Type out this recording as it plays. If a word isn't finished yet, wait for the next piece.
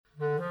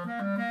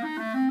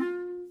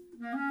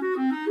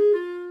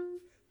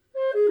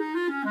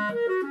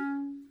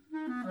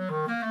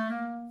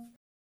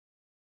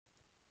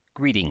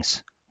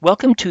Greetings.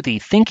 Welcome to the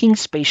Thinking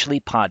Spatially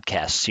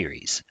podcast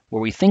series,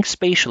 where we think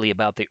spatially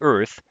about the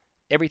Earth,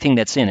 everything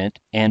that's in it,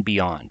 and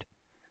beyond.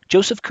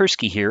 Joseph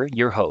Kursky here,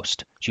 your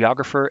host,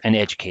 geographer and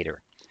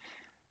educator.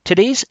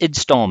 Today's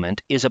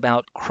installment is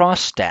about cross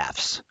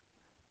staffs,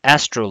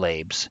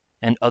 astrolabes,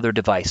 and other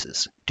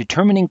devices,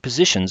 determining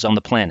positions on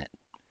the planet.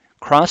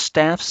 Cross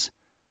staffs,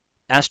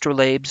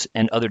 astrolabes,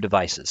 and other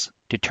devices,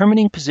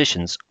 determining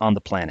positions on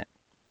the planet.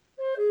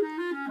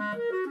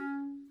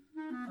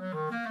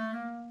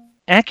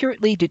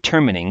 Accurately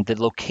determining the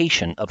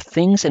location of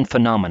things and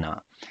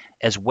phenomena,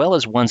 as well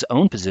as one's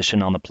own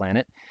position on the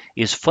planet,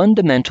 is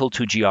fundamental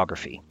to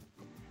geography.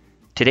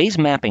 Today's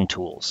mapping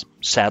tools,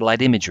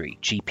 satellite imagery,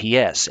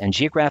 GPS, and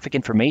geographic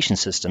information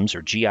systems,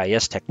 or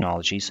GIS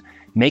technologies,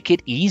 make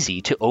it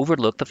easy to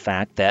overlook the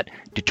fact that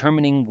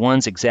determining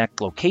one's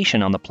exact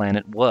location on the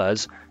planet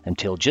was,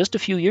 until just a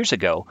few years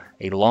ago,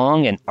 a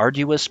long and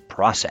arduous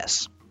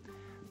process.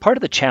 Part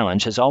of the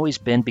challenge has always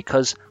been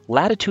because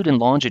latitude and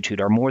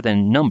longitude are more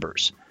than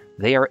numbers.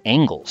 They are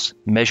angles,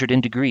 measured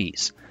in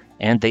degrees,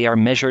 and they are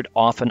measured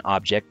off an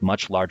object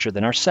much larger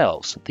than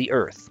ourselves, the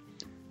Earth.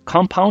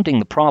 Compounding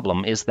the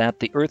problem is that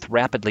the Earth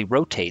rapidly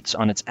rotates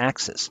on its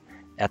axis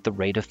at the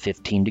rate of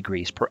 15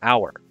 degrees per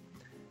hour.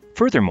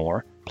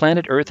 Furthermore,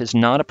 planet Earth is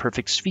not a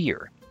perfect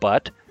sphere,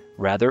 but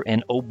rather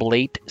an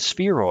oblate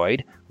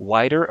spheroid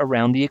wider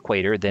around the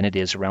equator than it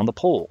is around the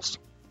poles.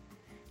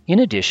 In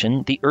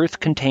addition, the Earth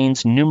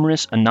contains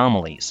numerous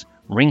anomalies,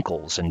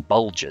 wrinkles, and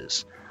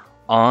bulges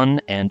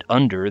on and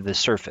under the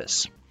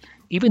surface.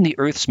 Even the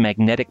Earth's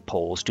magnetic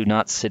poles do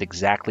not sit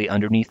exactly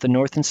underneath the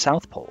North and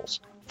South poles,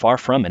 far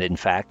from it in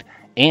fact,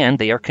 and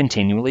they are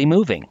continually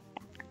moving.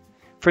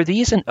 For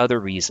these and other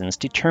reasons,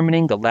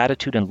 determining the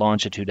latitude and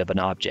longitude of an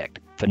object,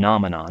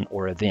 phenomenon,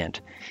 or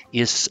event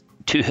is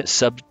to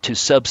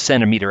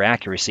sub-centimeter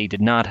accuracy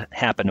did not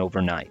happen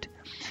overnight.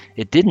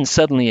 It didn't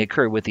suddenly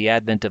occur with the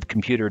advent of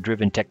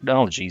computer-driven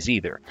technologies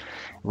either.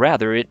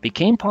 Rather, it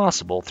became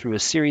possible through a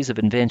series of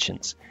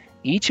inventions,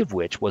 each of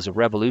which was a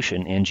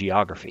revolution in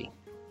geography.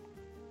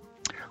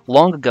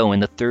 Long ago in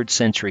the 3rd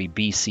century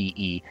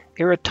BCE,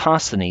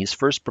 Eratosthenes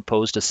first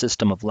proposed a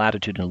system of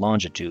latitude and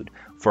longitude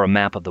for a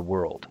map of the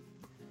world.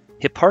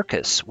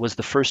 Hipparchus was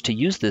the first to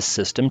use this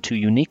system to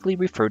uniquely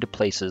refer to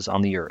places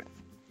on the Earth.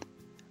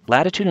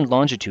 Latitude and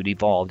longitude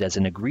evolved as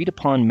an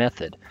agreed-upon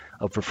method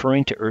of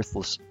referring to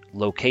Earth's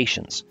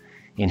locations,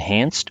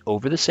 enhanced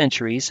over the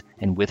centuries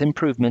and with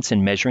improvements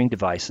in measuring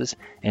devices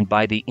and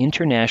by the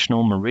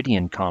International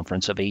Meridian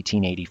Conference of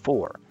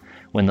 1884,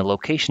 when the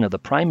location of the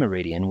prime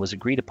meridian was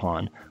agreed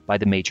upon by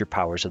the major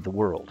powers of the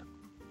world.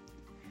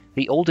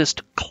 The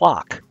oldest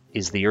clock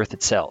is the Earth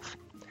itself,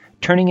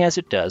 turning as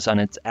it does on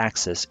its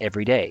axis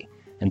every day,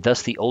 and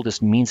thus the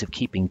oldest means of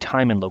keeping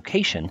time and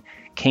location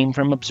came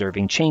from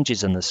observing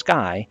changes in the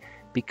sky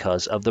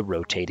because of the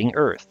rotating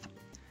Earth.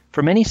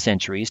 For many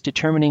centuries,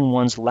 determining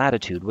one's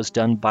latitude was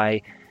done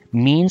by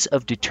means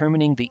of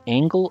determining the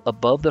angle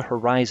above the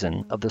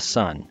horizon of the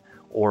sun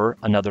or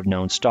another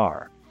known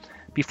star.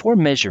 Before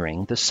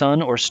measuring, the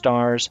sun or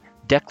star's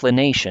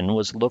declination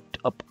was looked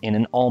up in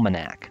an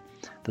almanac.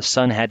 The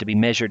sun had to be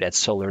measured at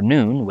solar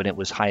noon when it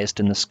was highest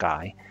in the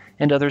sky,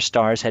 and other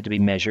stars had to be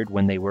measured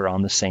when they were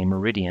on the same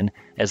meridian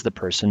as the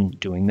person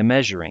doing the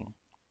measuring.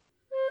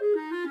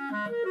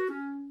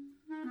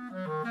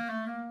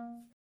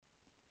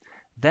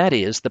 That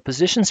is, the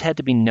positions had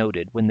to be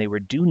noted when they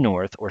were due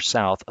north or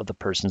south of the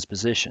person's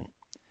position.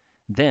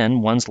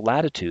 Then one's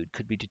latitude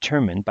could be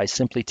determined by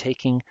simply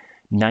taking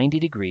 90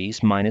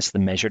 degrees minus the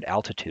measured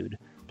altitude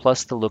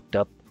plus the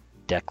looked-up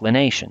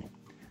declination.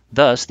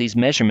 Thus, these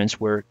measurements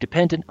were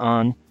dependent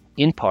on,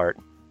 in part,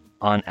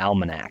 on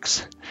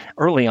almanacs.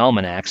 Early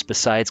almanacs,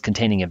 besides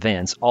containing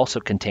events, also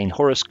contained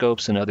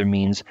horoscopes and other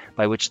means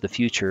by which the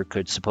future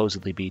could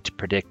supposedly be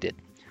predicted.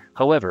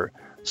 However,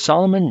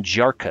 Solomon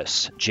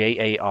Jarchus,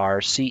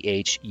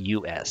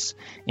 Jarchus,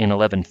 in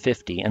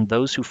 1150, and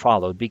those who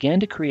followed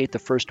began to create the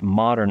first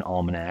modern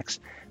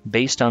almanacs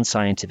based on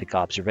scientific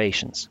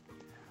observations.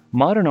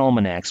 Modern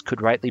almanacs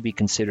could rightly be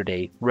considered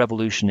a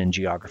revolution in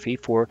geography,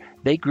 for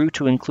they grew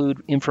to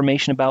include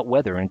information about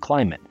weather and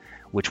climate,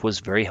 which was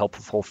very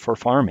helpful for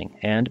farming,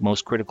 and,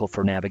 most critical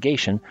for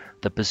navigation,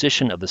 the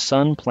position of the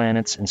sun,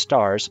 planets, and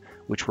stars,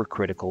 which were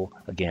critical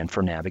again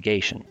for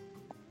navigation.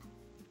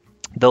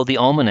 Though the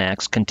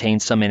almanacs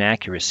contained some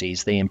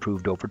inaccuracies, they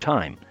improved over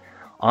time.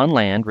 On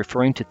land,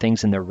 referring to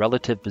things in their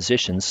relative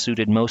positions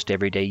suited most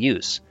everyday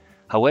use.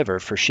 However,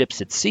 for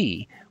ships at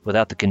sea,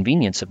 without the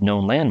convenience of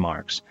known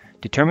landmarks,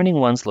 determining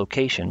one's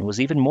location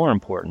was even more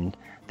important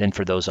than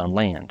for those on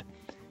land.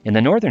 In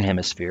the northern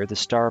hemisphere, the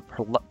star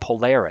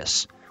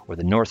Polaris, or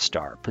the North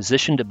Star,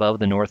 positioned above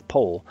the North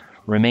Pole,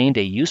 remained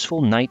a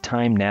useful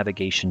nighttime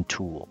navigation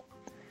tool.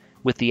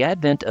 With the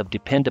advent of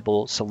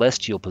dependable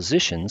celestial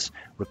positions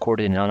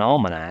recorded in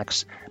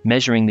almanacs,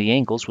 measuring the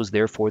angles was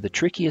therefore the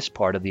trickiest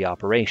part of the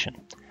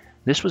operation.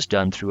 This was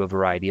done through a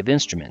variety of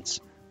instruments,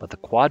 but the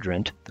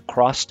quadrant, the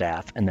cross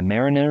staff, and the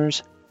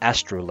mariner's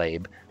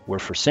astrolabe were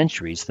for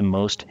centuries the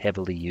most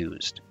heavily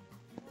used.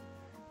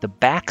 The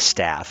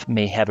backstaff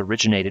may have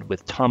originated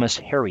with Thomas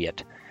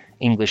Harriot,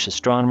 English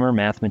astronomer,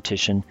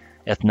 mathematician,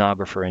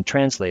 ethnographer, and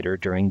translator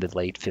during the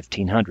late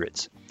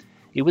 1500s.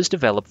 It was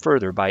developed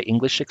further by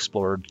English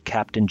explorer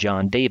Captain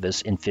John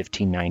Davis in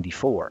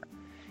 1594.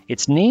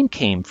 Its name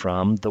came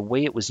from the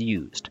way it was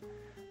used.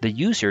 The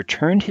user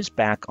turned his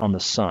back on the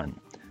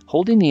sun.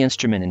 Holding the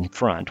instrument in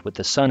front with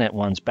the sun at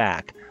one's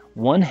back,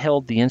 one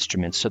held the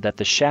instrument so that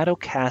the shadow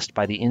cast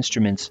by the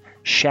instrument's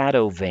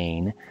shadow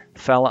vane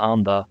fell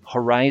on the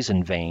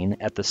horizon vane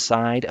at the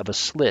side of a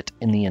slit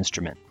in the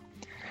instrument.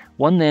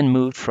 One then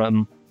moved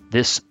from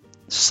this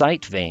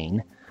sight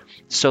vane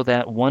so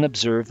that one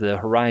observed the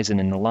horizon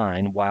in the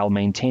line while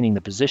maintaining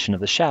the position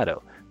of the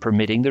shadow,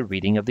 permitting the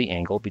reading of the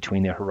angle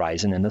between the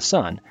horizon and the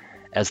sun,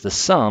 as the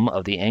sum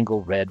of the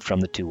angle read from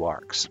the two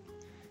arcs.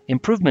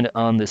 Improvement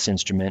on this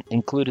instrument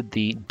included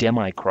the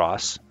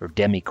demi-cross,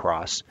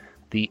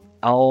 the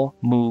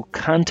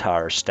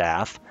almucantar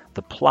staff,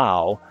 the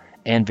plough,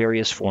 and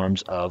various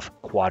forms of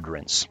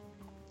quadrants.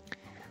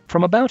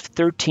 From about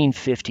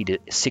 1350 to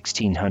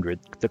 1600,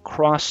 the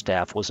cross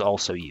staff was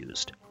also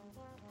used.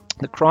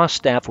 The cross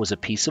staff was a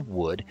piece of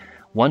wood.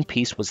 One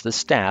piece was the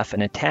staff,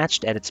 and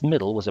attached at its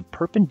middle was a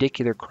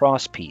perpendicular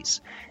cross piece,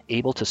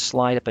 able to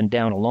slide up and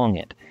down along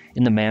it,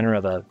 in the manner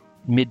of a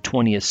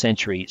mid-20th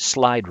century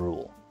slide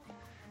rule.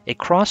 A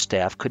cross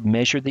staff could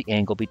measure the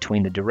angle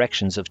between the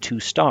directions of two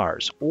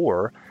stars,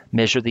 or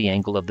measure the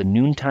angle of the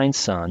noontime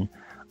sun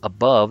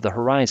above the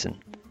horizon,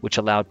 which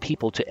allowed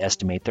people to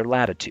estimate their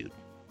latitude.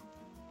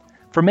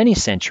 For many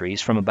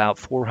centuries, from about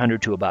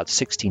 400 to about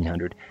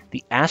 1600,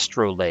 the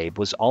astrolabe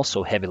was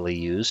also heavily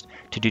used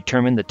to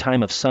determine the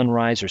time of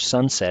sunrise or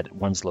sunset at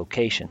one's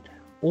location,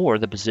 or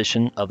the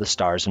position of the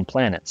stars and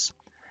planets.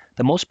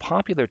 The most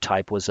popular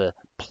type was a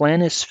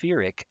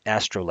planispheric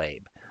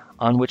astrolabe,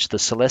 on which the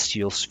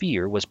celestial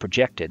sphere was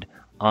projected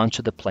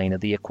onto the plane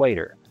of the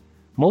equator.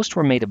 Most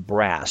were made of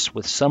brass,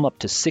 with some up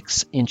to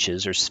 6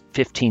 inches or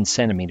 15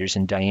 centimeters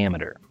in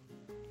diameter.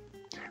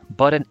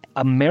 But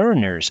a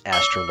mariner's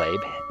astrolabe,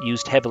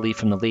 used heavily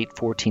from the late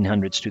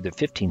 1400s through the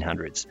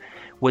 1500s,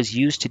 was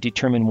used to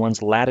determine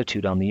one's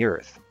latitude on the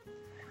Earth.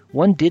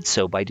 One did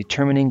so by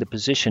determining the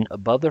position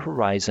above the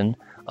horizon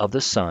of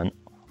the sun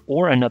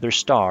or another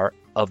star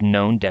of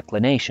known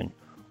declination,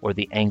 or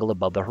the angle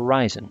above the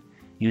horizon,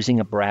 using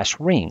a brass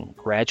ring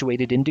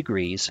graduated in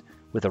degrees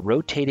with a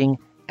rotating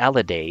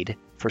alidade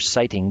for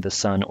sighting the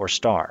sun or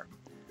star.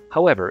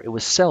 However, it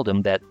was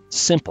seldom that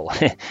simple,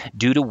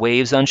 due to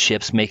waves on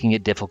ships making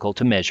it difficult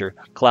to measure,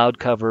 cloud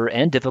cover,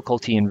 and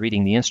difficulty in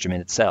reading the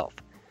instrument itself.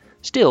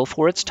 Still,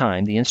 for its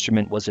time, the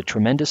instrument was a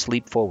tremendous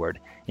leap forward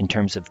in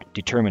terms of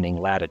determining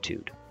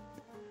latitude.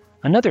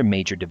 Another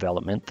major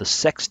development, the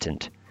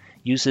sextant,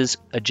 uses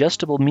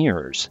adjustable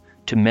mirrors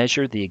to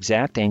measure the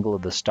exact angle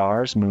of the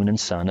stars, moon, and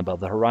sun above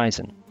the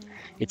horizon.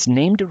 Its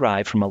name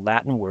derived from a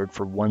Latin word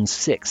for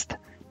 1/6,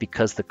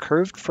 because the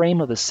curved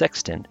frame of the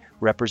sextant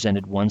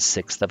represented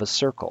 1/6 of a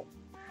circle.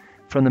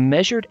 From the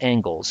measured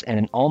angles and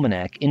an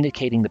almanac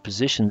indicating the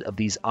position of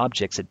these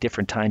objects at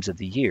different times of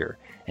the year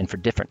and for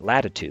different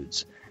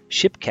latitudes,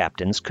 ship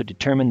captains could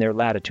determine their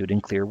latitude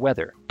in clear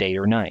weather, day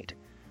or night.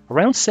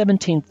 Around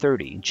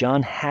 1730,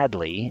 John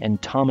Hadley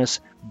and Thomas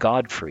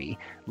Godfrey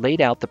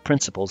laid out the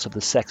principles of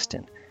the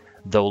sextant,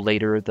 though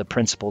later the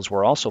principles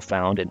were also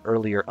found in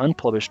earlier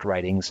unpublished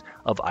writings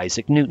of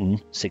Isaac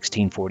Newton,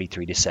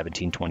 1643 to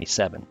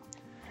 1727.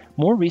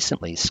 More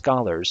recently,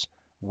 scholars,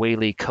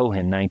 Whaley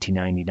Cohen,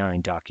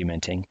 1999,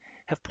 documenting,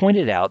 have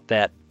pointed out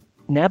that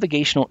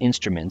navigational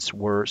instruments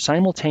were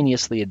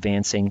simultaneously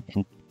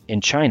advancing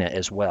in China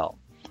as well.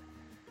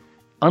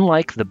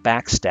 Unlike the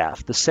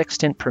backstaff, the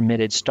sextant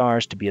permitted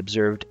stars to be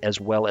observed as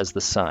well as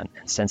the sun,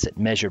 and since it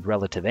measured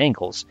relative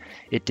angles,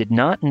 it did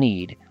not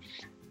need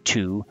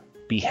to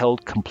be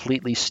held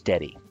completely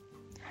steady.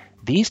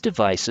 These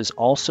devices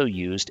also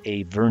used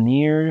a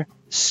vernier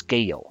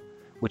scale,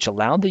 which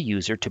allowed the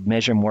user to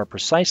measure more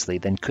precisely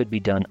than could be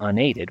done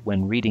unaided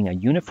when reading a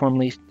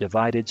uniformly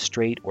divided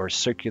straight or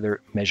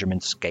circular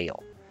measurement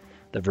scale.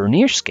 The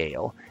vernier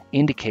scale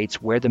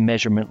indicates where the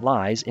measurement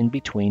lies in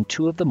between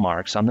two of the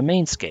marks on the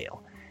main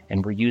scale,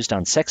 and were used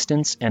on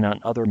sextants and on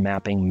other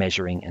mapping,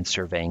 measuring, and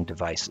surveying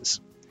devices.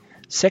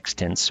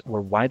 Sextants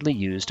were widely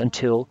used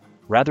until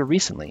rather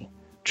recently.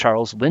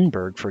 Charles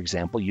Lindbergh, for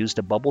example, used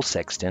a bubble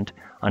sextant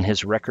on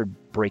his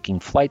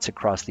record-breaking flights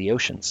across the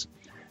oceans.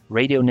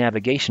 Radio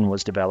navigation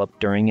was developed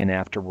during and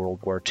after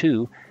World War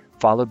II,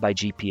 followed by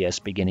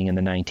GPS beginning in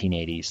the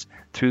 1980s,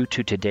 through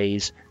to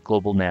today's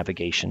Global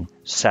Navigation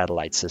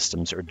Satellite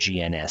Systems, or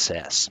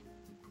GNSS.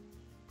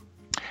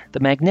 The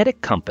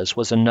magnetic compass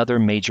was another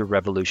major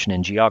revolution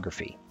in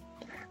geography.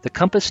 The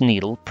compass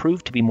needle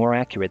proved to be more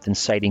accurate than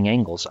sighting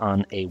angles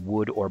on a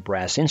wood or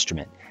brass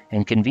instrument,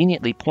 and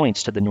conveniently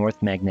points to the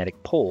North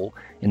Magnetic Pole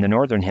in the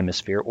Northern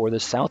Hemisphere or the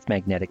South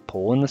Magnetic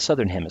Pole in the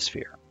Southern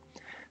Hemisphere.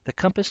 The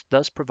compass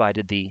thus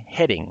provided the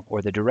heading,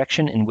 or the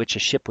direction in which a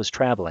ship was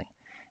traveling,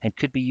 and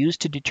could be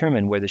used to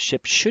determine where the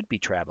ship should be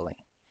traveling.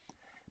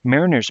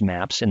 Mariners'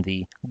 maps in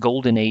the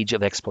golden age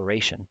of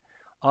exploration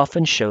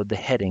often showed the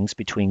headings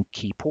between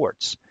key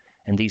ports,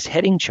 and these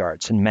heading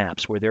charts and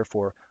maps were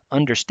therefore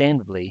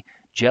understandably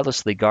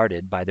jealously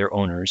guarded by their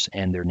owners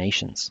and their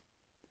nations.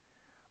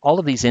 All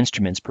of these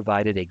instruments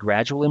provided a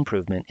gradual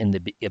improvement in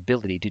the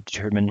ability to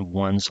determine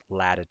one's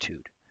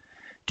latitude.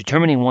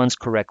 Determining one's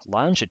correct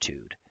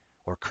longitude,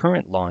 or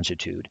current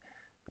longitude,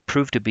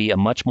 proved to be a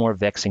much more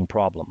vexing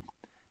problem.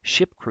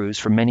 Ship crews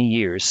for many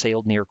years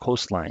sailed near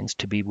coastlines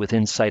to be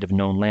within sight of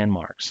known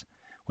landmarks.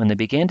 When they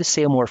began to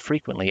sail more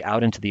frequently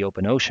out into the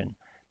open ocean,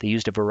 they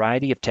used a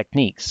variety of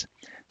techniques,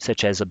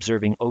 such as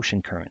observing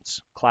ocean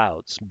currents,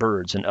 clouds,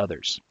 birds, and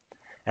others.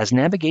 As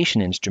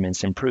navigation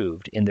instruments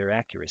improved in their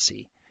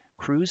accuracy,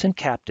 crews and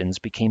captains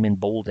became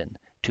emboldened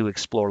to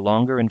explore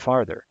longer and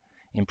farther,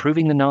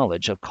 improving the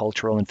knowledge of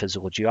cultural and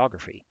physical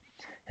geography,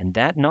 and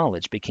that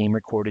knowledge became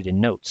recorded in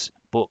notes,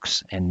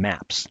 books, and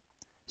maps.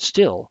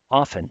 Still,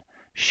 often,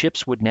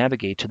 ships would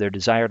navigate to their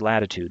desired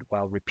latitude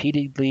while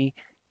repeatedly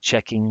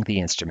checking the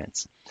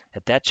instruments.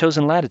 At that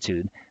chosen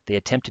latitude, they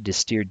attempted to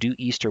steer due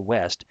east or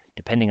west,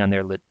 depending on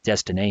their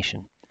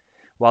destination.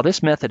 While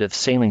this method of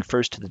sailing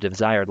first to the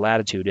desired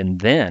latitude and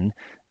then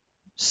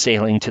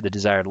sailing to the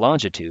desired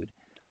longitude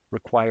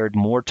required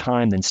more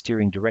time than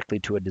steering directly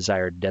to a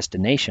desired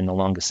destination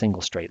along a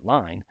single straight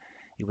line,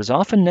 it was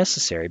often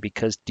necessary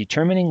because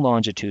determining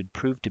longitude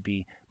proved to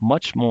be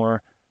much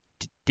more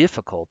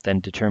difficult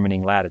than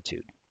determining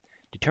latitude.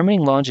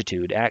 Determining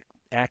longitude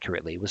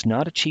accurately was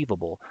not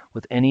achievable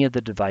with any of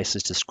the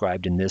devices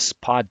described in this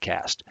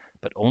podcast,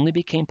 but only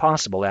became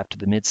possible after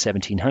the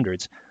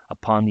mid-1700s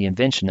upon the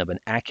invention of an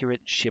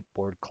accurate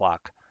shipboard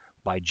clock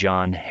by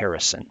John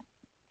Harrison.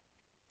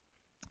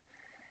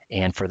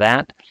 And for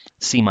that,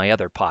 see my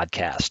other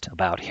podcast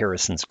about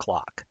Harrison's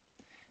clock.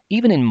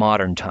 Even in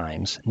modern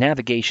times,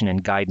 navigation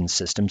and guidance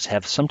systems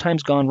have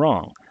sometimes gone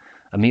wrong.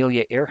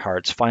 Amelia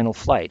Earhart's final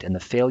flight and the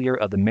failure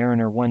of the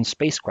Mariner 1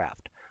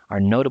 spacecraft are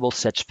notable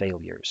such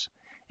failures,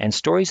 and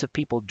stories of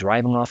people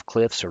driving off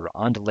cliffs or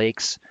onto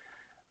lakes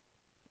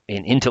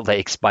and into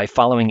lakes by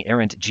following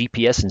errant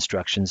GPS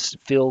instructions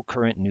fill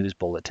current news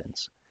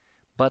bulletins.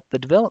 But the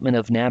development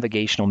of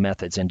navigational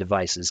methods and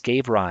devices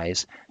gave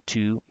rise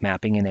to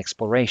mapping and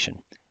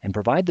exploration, and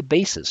provide the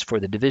basis for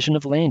the division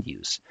of land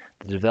use,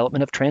 the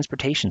development of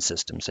transportation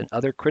systems, and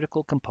other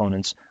critical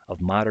components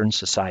of modern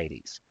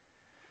societies.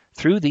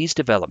 Through these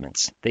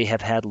developments, they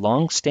have had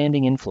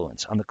long-standing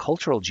influence on the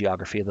cultural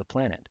geography of the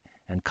planet,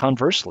 and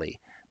conversely,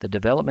 the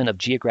development of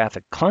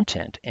geographic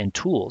content and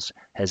tools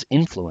has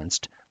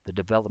influenced the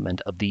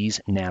development of these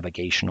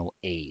navigational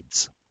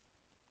aids.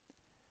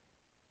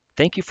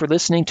 Thank you for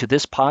listening to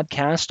this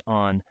podcast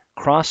on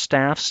cross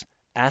staffs,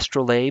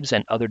 astrolabes,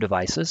 and other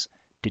devices,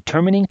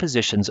 determining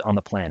positions on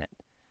the planet.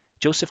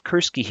 Joseph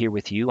Kursky here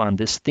with you on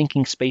this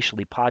Thinking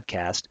Spatially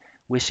podcast,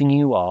 wishing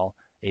you all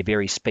a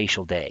very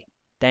spatial day.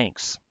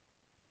 Thanks.